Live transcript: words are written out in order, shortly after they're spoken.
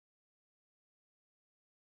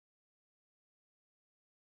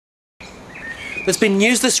There's been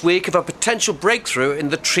news this week of a potential breakthrough in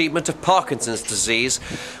the treatment of Parkinson's disease,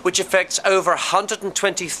 which affects over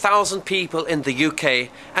 120,000 people in the UK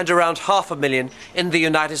and around 500,000 in the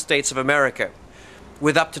United States of America,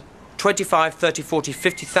 with up to 25, 30, 40,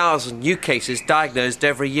 50,000 new cases diagnosed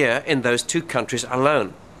every year in those two countries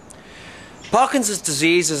alone. Parkinson's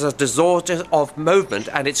disease is a disorder of movement,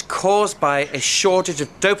 and it's caused by a shortage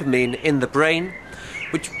of dopamine in the brain,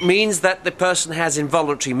 which means that the person has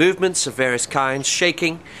involuntary movements of various kinds,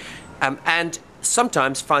 shaking, and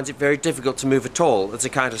sometimes finds it very difficult to move at all. There's a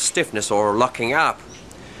kind of stiffness or locking up.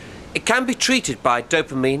 It can be treated by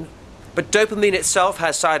dopamine, but dopamine itself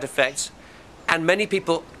has side effects, and many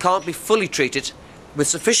people can't be fully treated with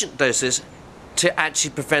sufficient doses to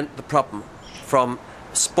actually prevent the problem from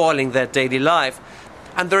spoiling their daily life.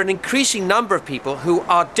 And there are an increasing number of people who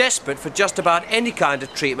are desperate for just about any kind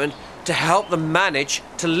of treatment to help them manage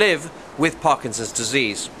to live with Parkinson's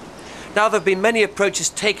disease. Now, there have been many approaches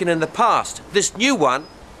taken in the past. This new one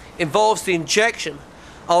involves the injection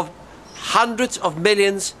of hundreds of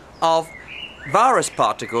millions of virus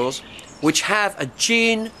particles which have a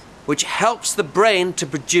gene which helps the brain to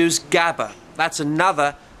produce GABA. That's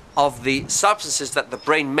another of the substances that the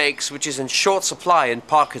brain makes, which is in short supply in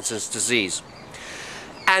Parkinson's disease.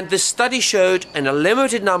 And this study showed in a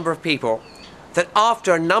limited number of people that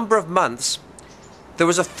after a number of months there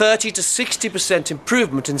was a 30 to 60%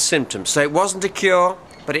 improvement in symptoms. So it wasn't a cure,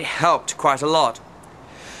 but it helped quite a lot.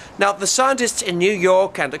 Now, the scientists in New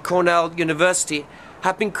York and at Cornell University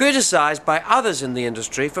have been criticized by others in the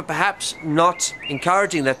industry for perhaps not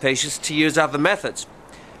encouraging their patients to use other methods.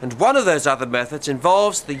 And one of those other methods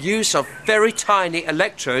involves the use of very tiny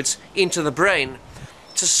electrodes into the brain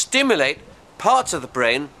to stimulate parts of the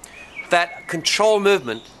brain that control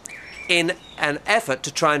movement in an effort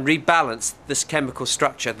to try and rebalance this chemical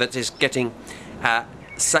structure that is getting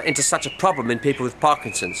into such a problem in people with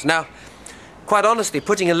Parkinson's. Now, quite honestly,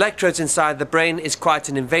 putting electrodes inside the brain is quite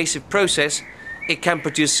an invasive process. It can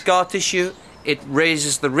produce scar tissue, it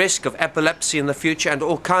raises the risk of epilepsy in the future and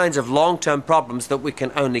all kinds of long-term problems that we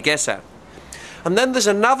can only guess at. And then there's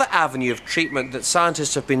another avenue of treatment that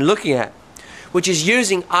scientists have been looking at, which is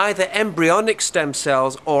using either embryonic stem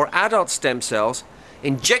cells or adult stem cells,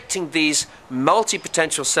 injecting these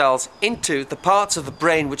multi-potential cells into the parts of the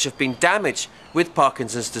brain which have been damaged with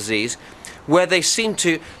Parkinson's disease, where they seem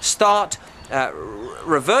to start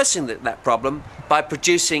reversing that problem by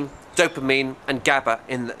producing dopamine and GABA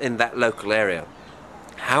in that local area.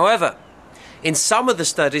 However, in some of the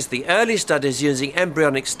studies, the early studies using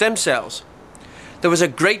embryonic stem cells, there was a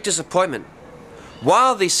great disappointment.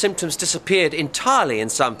 While these symptoms disappeared entirely in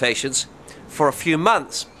some patients for a few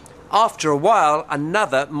months, after a while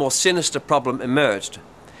another more sinister problem emerged.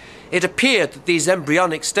 It appeared that these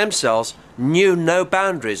embryonic stem cells knew no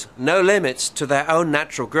boundaries, no limits to their own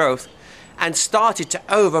natural growth, and started to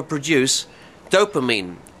overproduce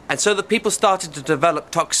dopamine. And so that people started to develop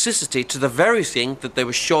toxicity to the very thing that they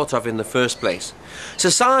were short of in the first place. So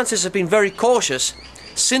scientists have been very cautious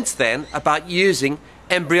since then about using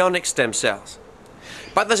embryonic stem cells.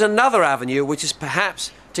 But there's another avenue, which is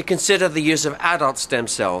perhaps to consider the use of adult stem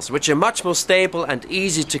cells, which are much more stable and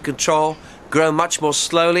easy to control, grow much more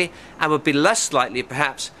slowly, and would be less likely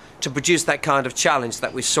perhaps to produce that kind of challenge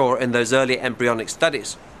that we saw in those early embryonic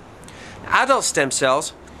studies. Adult stem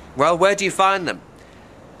cells, well, where do you find them?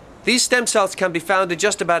 These stem cells can be found in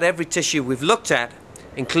just about every tissue we've looked at,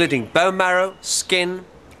 including bone marrow, skin,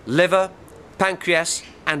 liver, pancreas,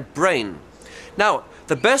 and brain. Now,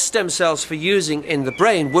 the best stem cells for using in the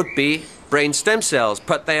brain would be brain stem cells,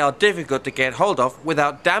 but they are difficult to get hold of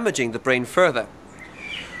without damaging the brain further.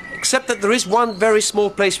 Except that there is one very small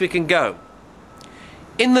place we can go.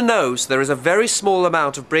 In the nose, there is a very small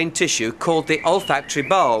amount of brain tissue called the olfactory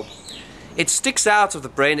bulb. It sticks out of the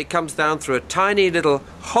brain. It comes down through a tiny little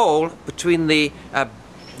hole between the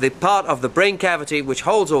part of the brain cavity which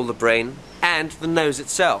holds all the brain and the nose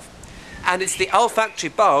itself. And it's the olfactory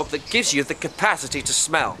bulb that gives you the capacity to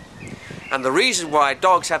smell. And the reason why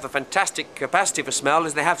dogs have a fantastic capacity for smell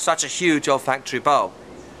is they have such a huge olfactory bulb.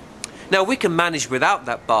 Now, we can manage without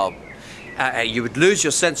that bulb. You would lose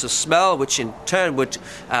your sense of smell, which in turn would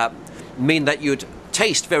mean that you'd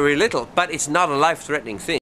taste very little, but it's not a life-threatening thing.